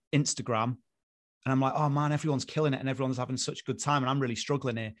with Instagram, and I'm like, oh man, everyone's killing it and everyone's having such a good time, and I'm really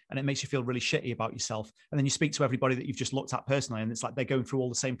struggling here, and it makes you feel really shitty about yourself. And then you speak to everybody that you've just looked at personally, and it's like they're going through all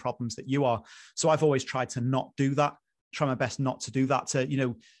the same problems that you are. So I've always tried to not do that, try my best not to do that,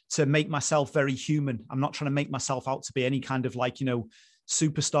 to make myself very human. I'm not trying to make myself out to be any kind of like,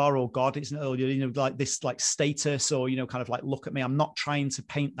 superstar or God. It's like this like status or kind of like, look at me. I'm not trying to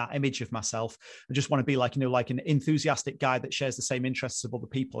paint that image of myself. I just want to be like, like an enthusiastic guy that shares the same interests of other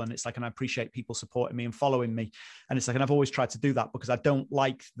people. And it's like, and I appreciate people supporting me and following me. And it's like, and I've always tried to do that because I don't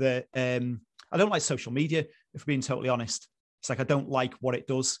like I don't like social media, if we're being totally honest. It's like, I don't like what it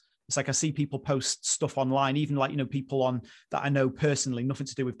does. It's like I see people post stuff online, even like, people on that I know personally, nothing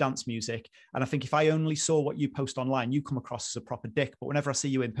to do with dance music. And I think if I only saw what you post online, you come across as a proper dick. But whenever I see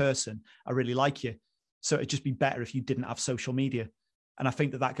you in person, I really like you. So it'd just be better if you didn't have social media. And I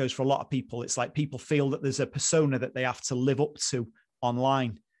think that goes for a lot of people. It's like people feel that there's a persona that they have to live up to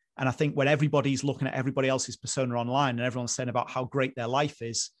online. And I think when everybody's looking at everybody else's persona online and everyone's saying about how great their life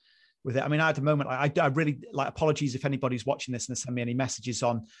is with it. I mean, I had a moment, I really like, apologies if anybody's watching this and send me any messages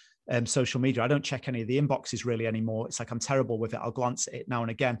on social media. I don't check any of the inboxes really anymore. It's like, I'm terrible with it. I'll glance at it now and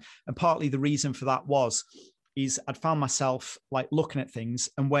again. And partly the reason for that is I'd found myself like looking at things,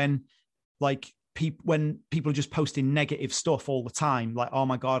 and when like when people are just posting negative stuff all the time, like, oh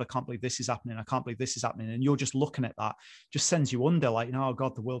my God, I can't believe this is happening. I can't believe this is happening. And you're just looking at that, just sends you under, like, oh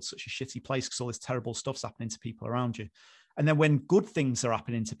God, the world's such a shitty place because all this terrible stuff's happening to people around you. And then when good things are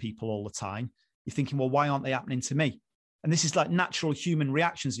happening to people all the time, you're thinking, well, why aren't they happening to me? And this is like natural human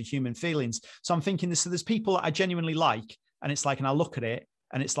reactions and human feelings. So I'm thinking this, so there's people that I genuinely like, and it's like, and I look at it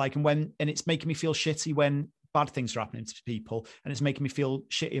and it's like, and it's making me feel shitty when bad things are happening to people, and it's making me feel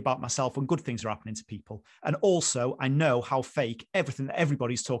shitty about myself when good things are happening to people. And also I know how fake everything that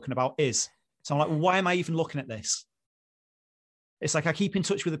everybody's talking about is. So I'm like, well, why am I even looking at this? It's like I keep in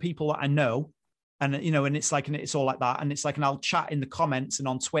touch with the people that I know, and and it's like, and it's all like that, and it's like, and I'll chat in the comments and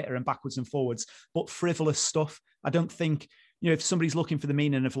on Twitter and backwards and forwards, but frivolous stuff. I don't think, if somebody's looking for the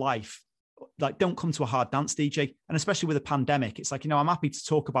meaning of life, like, don't come to a hard dance, DJ. And especially with a pandemic, it's like, I'm happy to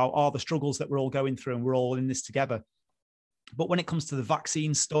talk about all the struggles that we're all going through and we're all in this together. But when it comes to the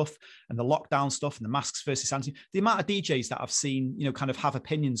vaccine stuff and the lockdown stuff and the masks versus anti, the amount of DJs that I've seen, kind of have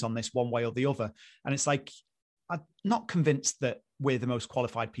opinions on this one way or the other. And it's like, I'm not convinced that we're the most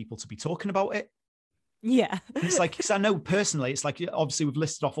qualified people to be talking about it. Yeah. And it's like, because I know personally, it's like, obviously we've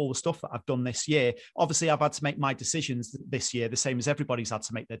listed off all the stuff that I've done this year. Obviously I've had to make my decisions this year, the same as everybody's had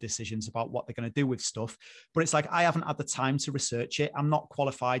to make their decisions about what they're going to do with stuff. But it's like, I haven't had the time to research it. I'm not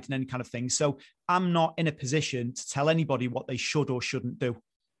qualified in any kind of thing. So I'm not in a position to tell anybody what they should or shouldn't do.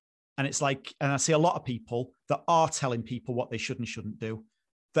 And it's like, and I see a lot of people that are telling people what they should and shouldn't do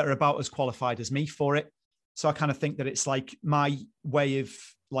that are about as qualified as me for it. So I kind of think that it's like my way of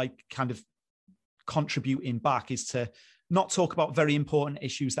like kind of contributing back is to not talk about very important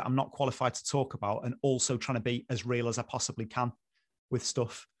issues that I'm not qualified to talk about, and also trying to be as real as I possibly can with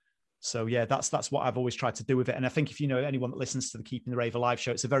stuff. So yeah, that's what I've always tried to do with it. And I think if anyone that listens to the Keeping the Rave Alive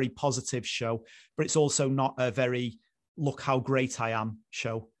show, it's a very positive show, but it's also not a very look how great I am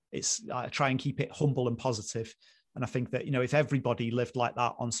show. It's I try and keep it humble and positive. And I think that, if everybody lived like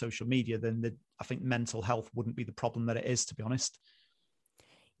that on social media, then I think mental health wouldn't be the problem that it is, to be honest.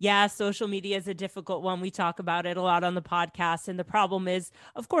 Yeah, social media is a difficult one. We talk about it a lot on the podcast. And the problem is,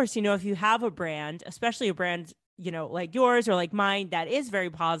 of course, if you have a brand, especially a brand, like yours or like mine, that is very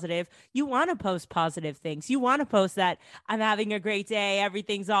positive, you want to post positive things. You want to post that I'm having a great day.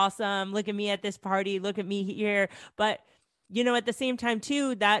 Everything's awesome. Look at me at this party. Look at me here. But, at the same time,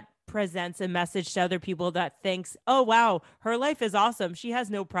 too, that presents a message to other people that thinks, oh, wow, her life is awesome. She has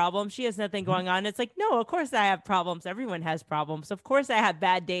no problem. She has nothing going on. It's like, no, of course I have problems. Everyone has problems. Of course I have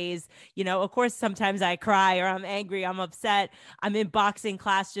bad days. Of course, sometimes I cry or I'm angry. I'm upset. I'm in boxing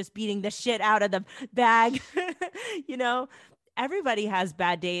class, just beating the shit out of the bag. Everybody has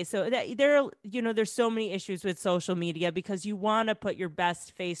bad days. So there's so many issues with social media because you want to put your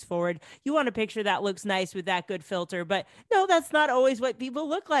best face forward. You want a picture that looks nice with that good filter, but no, that's not always what people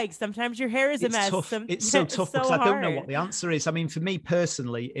look like. Sometimes your hair is a mess. It's so tough because I don't know what the answer is. I mean, for me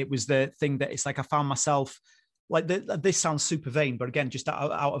personally, it was the thing that it's like, I found myself like this sounds super vain, but again, just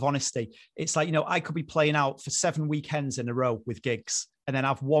out of honesty, it's like, I could be playing out for 7 weekends in a row with gigs and then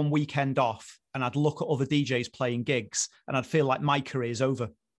have one weekend off, and I'd look at other DJs playing gigs and I'd feel like my career's over.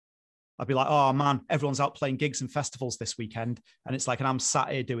 I'd be like, oh man, everyone's out playing gigs and festivals this weekend. And it's like, and I'm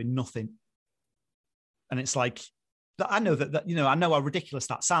sat here doing nothing. And it's like, I know that I know how ridiculous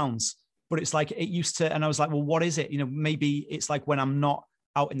that sounds, but it's like it used to. And I was like, well, what is it? Maybe it's like when I'm not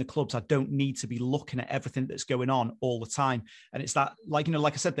out in the clubs, I don't need to be looking at everything that's going on all the time. And it's that, like,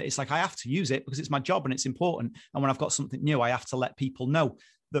 like I said, that it's like, I have to use it because it's my job and it's important. And when I've got something new, I have to let people know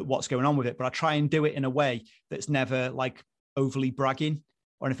that what's going on with it. But I try and do it in a way that's never like overly bragging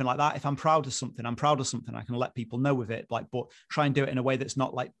or anything like that. If I'm proud of something, I'm proud of something. I can let people know with it. Like, but try and do it in a way that's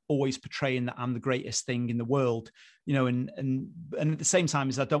not like always portraying that I'm the greatest thing in the world, and at the same time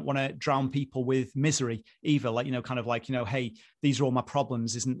is I don't want to drown people with misery either. Like, kind of like, hey, these are all my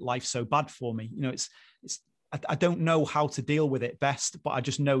problems. Isn't life so bad for me? I don't know how to deal with it best, but I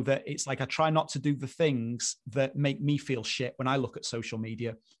just know that it's like, I try not to do the things that make me feel shit when I look at social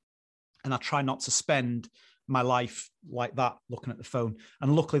media. And I try not to spend my life like that, looking at the phone.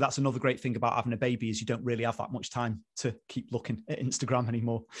 And luckily, that's another great thing about having a baby is you don't really have that much time to keep looking at Instagram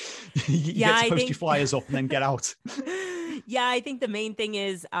anymore. you get to post your flyers up and then get out. Yeah, I think the main thing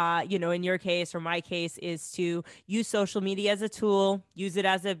is, in your case or my case, is to use social media as a tool, use it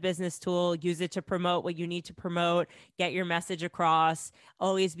as a business tool, use it to promote what you need to promote, get your message across,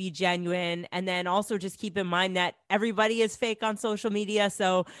 always be genuine. And then also just keep in mind that everybody is fake on social media.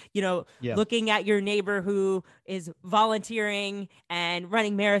 So, looking at your neighbor who is volunteering and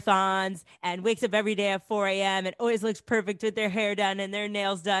running marathons and wakes up every day at 4 a.m. and always looks perfect with their hair done and their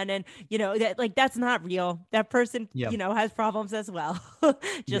nails done. And, that's not real. That person, has problems as well,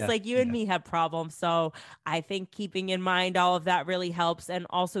 just Yeah, like you and yeah. me have problems. So I think keeping in mind all of that really helps. And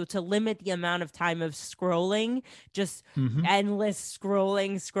also to limit the amount of time of scrolling, just Hmm. endless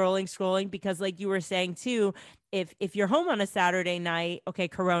scrolling, because like you were saying too, if you're home on a Saturday night, okay,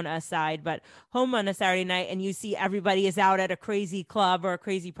 Corona aside, but home on a Saturday night and you see everybody is out at a crazy club or a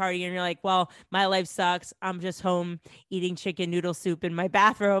crazy party and you're like, well, my life sucks. I'm just home eating chicken noodle soup in my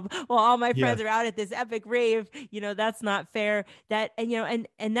bathrobe while all my Yeah. friends are out at this epic rave. That's not fair. That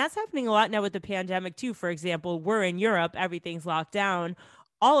and that's happening a lot now with the pandemic too. For example, we're in Europe, everything's locked down.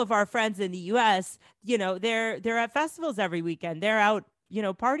 All of our friends in the US, they're at festivals every weekend. They're out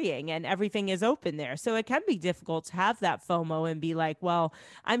partying and everything is open there. So it can be difficult to have that FOMO and be like, well,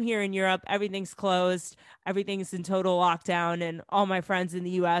 I'm here in Europe, everything's closed, everything's in total lockdown, and all my friends in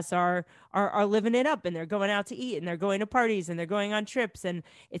the US are living it up and they're going out to eat and they're going to parties and they're going on trips and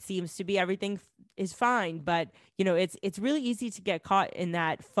it seems to be everything is fine. But it's really easy to get caught in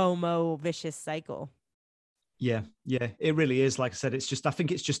that FOMO vicious cycle. Yeah, yeah, it really is. Like I said, I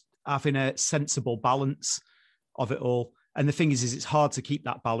think it's just having a sensible balance of it all. And the thing is it's hard to keep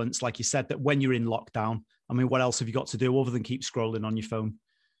that balance. Like you said, that when you're in lockdown, I mean, what else have you got to do other than keep scrolling on your phone?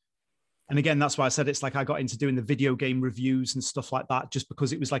 And again, that's why I said it's like I got into doing the video game reviews and stuff like that, just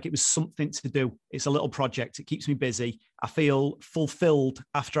because it was something to do. It's a little project. It keeps me busy. I feel fulfilled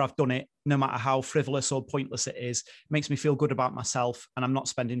after I've done it, no matter how frivolous or pointless it is. It makes me feel good about myself. And I'm not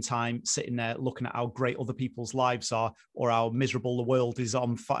spending time sitting there looking at how great other people's lives are or how miserable the world is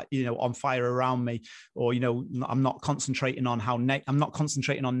on fire around me. Or, I'm not concentrating on I'm not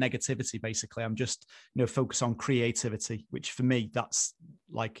concentrating on negativity, basically. I'm just, focus on creativity, which for me, that's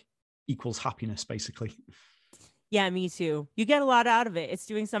like equals happiness, basically. Yeah, me too. You get a lot out of it. It's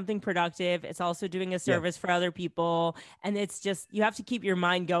doing something productive. It's also doing a Yeah. service for other people. And it's just, you have to keep your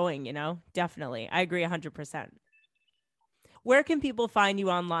mind going, Definitely. I agree 100%. Where can people find you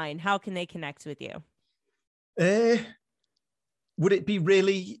online? How can they connect with you? Would it be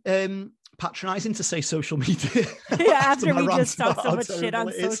really patronizing to say social media? Yeah, After after my we rant just about talked so how much shit terrible on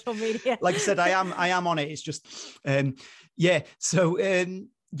it is. social media. Like I said, I am on it. It's just, yeah. So,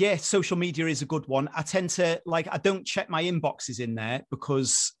 yeah, social media is a good one. I tend to I don't check my inboxes in there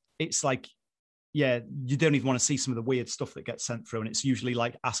because it's like, yeah, you don't even want to see some of the weird stuff that gets sent through. And it's usually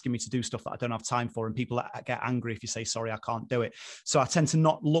like asking me to do stuff that I don't have time for. And people get angry if you say, sorry, I can't do it. So I tend to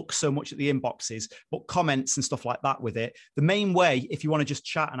not look so much at the inboxes, but comments and stuff like that with it. The main way, if you want to just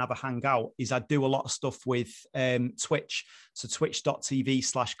chat and have a hangout, is I do a lot of stuff with Twitch. So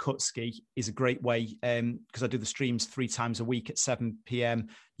twitch.tv/Kutski is a great way because I do the streams 3 times a week at 7 p.m.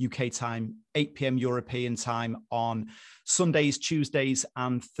 UK time, 8 p.m. European time on Sundays, Tuesdays,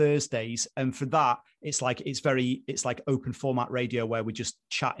 and Thursdays. And for that, it's like open format radio where we're just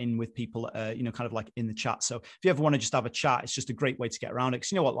chatting with people, kind of like in the chat. So if you ever want to just have a chat, it's just a great way to get around it.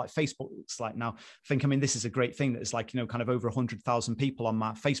 Because you know what, like Facebook looks like now. This is a great thing that is like, kind of over 100,000 people on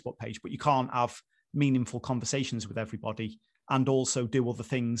my Facebook page, but you can't have meaningful conversations with everybody and also do other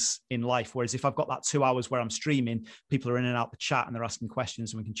things in life. Whereas if I've got that 2 hours where I'm streaming, people are in and out the chat and they're asking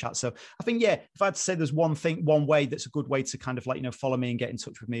questions and we can chat. So I think, yeah, if I had to say there's one way that's a good way to kind of follow me and get in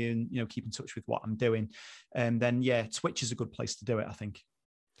touch with me and, keep in touch with what I'm doing. And then, yeah, Twitch is a good place to do it, I think.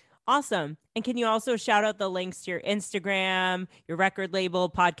 Awesome. And can you also shout out the links to your Instagram, your record label,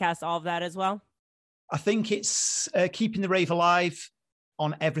 podcast, all of that as well? I think it's Keeping the Rave Alive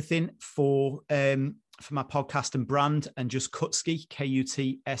on everything for my podcast and brand, and just Kutski,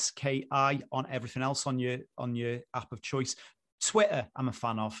 Kutski on everything else on your app of choice. Twitter, I'm a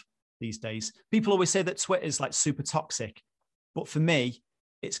fan of these days. People always say that Twitter is like super toxic, but for me,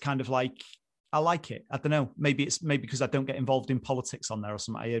 it's kind of like I like it. I don't know. Maybe because I don't get involved in politics on there or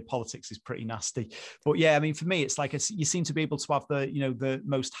something. I hear politics is pretty nasty, but yeah, I mean, for me, it's like you seem to be able to have the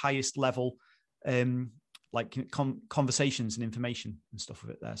most highest level conversations and information and stuff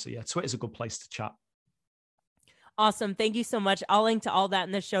with it there. So yeah, Twitter's a good place to chat. Awesome. Thank you so much. I'll link to all that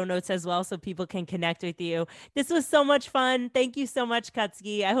in the show notes as well so people can connect with you. This was so much fun. Thank you so much,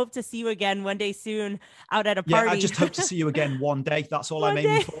 Kutski. I hope to see you again one day soon out at a party. Yeah, I just hope to see you again one day. That's all I'm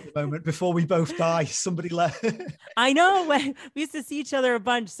aiming for at the moment before we both die. Somebody left. I know. We used to see each other a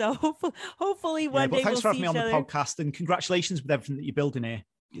bunch. So hopefully one day thanks for having me on the other. podcast, and congratulations with everything that you're building here.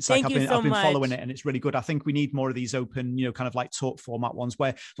 It's Thank like I've been following it and it's really good. I think we need more of these open, kind of like talk format ones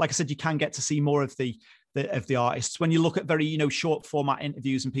where, like I said, you can get to see more of the of the artists. When you look at very, short format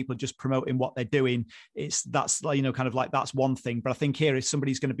interviews and people are just promoting what they're doing, that's like, kind of like that's one thing. But I think here, if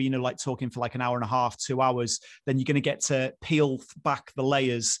somebody's going to be, like talking for like an hour and a half, 2 hours, then you're going to get to peel back the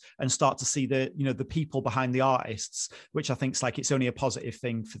layers and start to see the, the people behind the artists, which I think is like, it's only a positive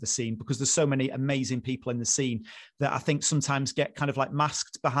thing for the scene, because there's so many amazing people in the scene that I think sometimes get kind of like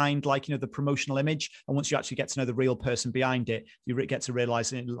masked behind like, the promotional image. And once you actually get to know the real person behind it, you get to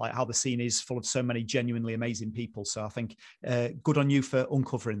realize like how the scene is full of so many genuinely amazing people. So I think good on you for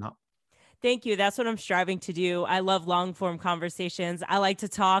uncovering that. Thank you. That's what I'm striving to do. I love long form conversations. I like to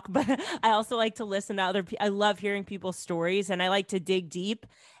talk, but I also like to listen to other people. I love hearing people's stories, and I like to dig deep.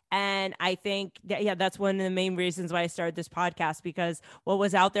 And I think that, yeah, that's one of the main reasons why I started this podcast, because what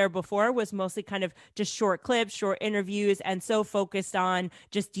was out there before was mostly kind of just short clips, short interviews, and so focused on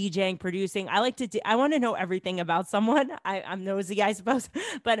just DJing, producing. I like to, I want to know everything about someone. I'm nosy, I suppose,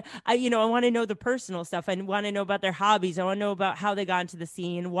 but I want to know the personal stuff. I want to know about their hobbies. I want to know about how they got into the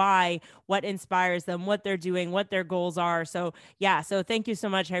scene, why, what inspires them, what they're doing, what their goals are. So yeah, so thank you so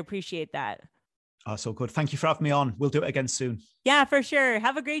much. I appreciate that. Oh, so good. Thank you for having me on. We'll do it again soon. Yeah, for sure.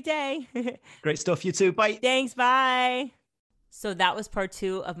 Have a great day. Great stuff. You too. Bye. Thanks. Bye. So that was part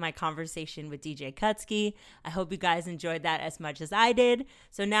 2 of my conversation with DJ Kutski. I hope you guys enjoyed that as much as I did.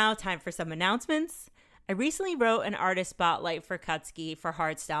 So now time for some announcements. I recently wrote an artist spotlight for Kutski for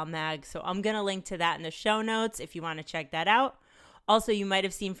Hardstyle Mag, so I'm going to link to that in the show notes if you want to check that out. Also, you might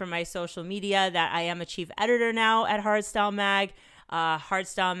have seen from my social media that I am a chief editor now at Hardstyle Mag.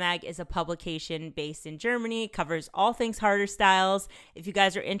 Hardstyle Mag is a publication based in Germany, covers all things harder styles. If you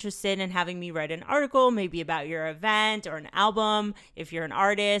guys are interested in having me write an article, maybe about your event or an album, if you're an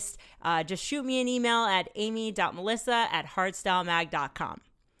artist, just shoot me an email at amy.melissa@hardstylemag.com.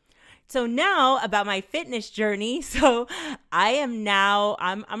 So now about my fitness journey. So I'm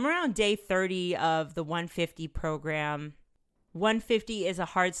around day 30 of the 150 program. 150 is a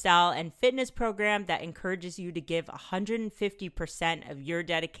hardstyle and fitness program that encourages you to give 150% of your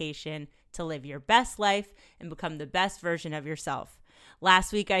dedication to live your best life and become the best version of yourself.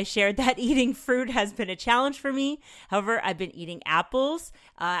 Last week, I shared that eating fruit has been a challenge for me. However, I've been eating apples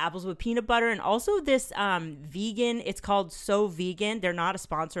with peanut butter, and also this vegan. It's called So Vegan. They're not a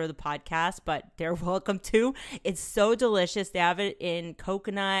sponsor of the podcast, but they're welcome to. It's so delicious. They have it in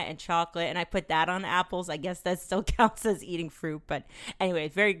coconut and chocolate, and I put that on apples. I guess that still counts as eating fruit, but anyway,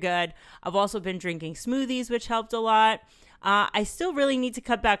 it's very good. I've also been drinking smoothies, which helped a lot. I still really need to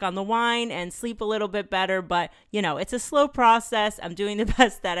cut back on the wine and sleep a little bit better, but it's a slow process. I'm doing the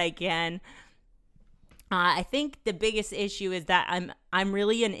best that I can. I think the biggest issue is that I'm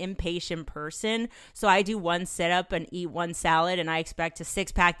really an impatient person. So I do one sit-up and eat one salad, and I expect to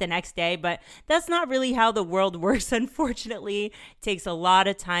six-pack the next day. But that's not really how the world works, unfortunately. It takes a lot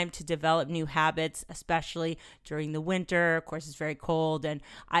of time to develop new habits, especially during the winter. Of course, it's very cold. And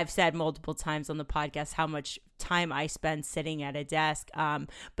I've said multiple times on the podcast how much time I spend sitting at a desk.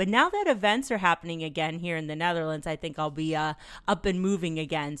 But now that events are happening again here in the Netherlands, I think I'll be up and moving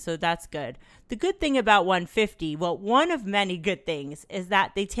again. So that's good. The good thing about 150, well, one of many good things, is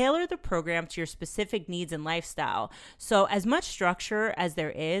that they tailor the program to your specific needs and lifestyle. So as much structure as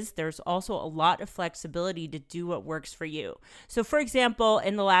there is, there's also a lot of flexibility to do what works for you. So for example,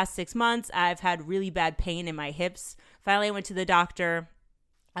 in the last 6 months, I've had really bad pain in my hips. Finally, I went to the doctor.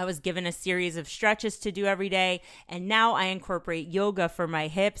 I was given a series of stretches to do every day, and now I incorporate yoga for my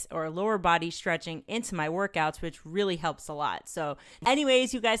hips or lower body stretching into my workouts, which really helps a lot. So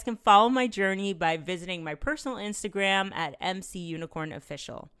anyways, you guys can follow my journey by visiting my personal Instagram at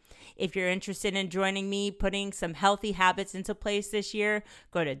mcunicornofficial. If you're interested in joining me putting some healthy habits into place this year,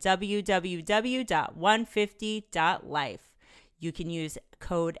 go to www.150.life. You can use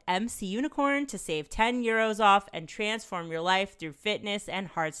code MCUnicorn to save €10 off and transform your life through fitness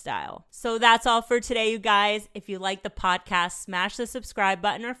and hardstyle. So that's all for today, you guys. If you like the podcast, smash the subscribe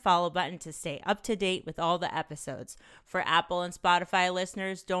button or follow button to stay up to date with all the episodes. For Apple and Spotify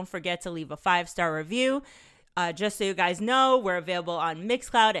listeners, don't forget to leave a 5-star review. Just so you guys know, we're available on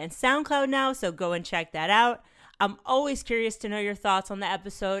Mixcloud and SoundCloud now, so go and check that out. I'm always curious to know your thoughts on the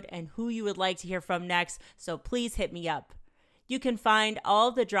episode and who you would like to hear from next, so please hit me up. You can find all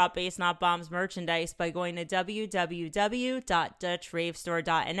of the Drop Bass Not Bombs merchandise by going to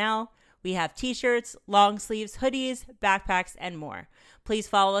www.dutchravestore.nl. We have t-shirts, long sleeves, hoodies, backpacks, and more. Please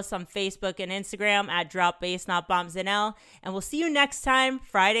follow us on Facebook and Instagram at Drop Bass Not Bombs NL, and we'll see you next time,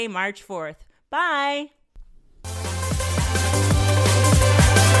 Friday, March 4th. Bye!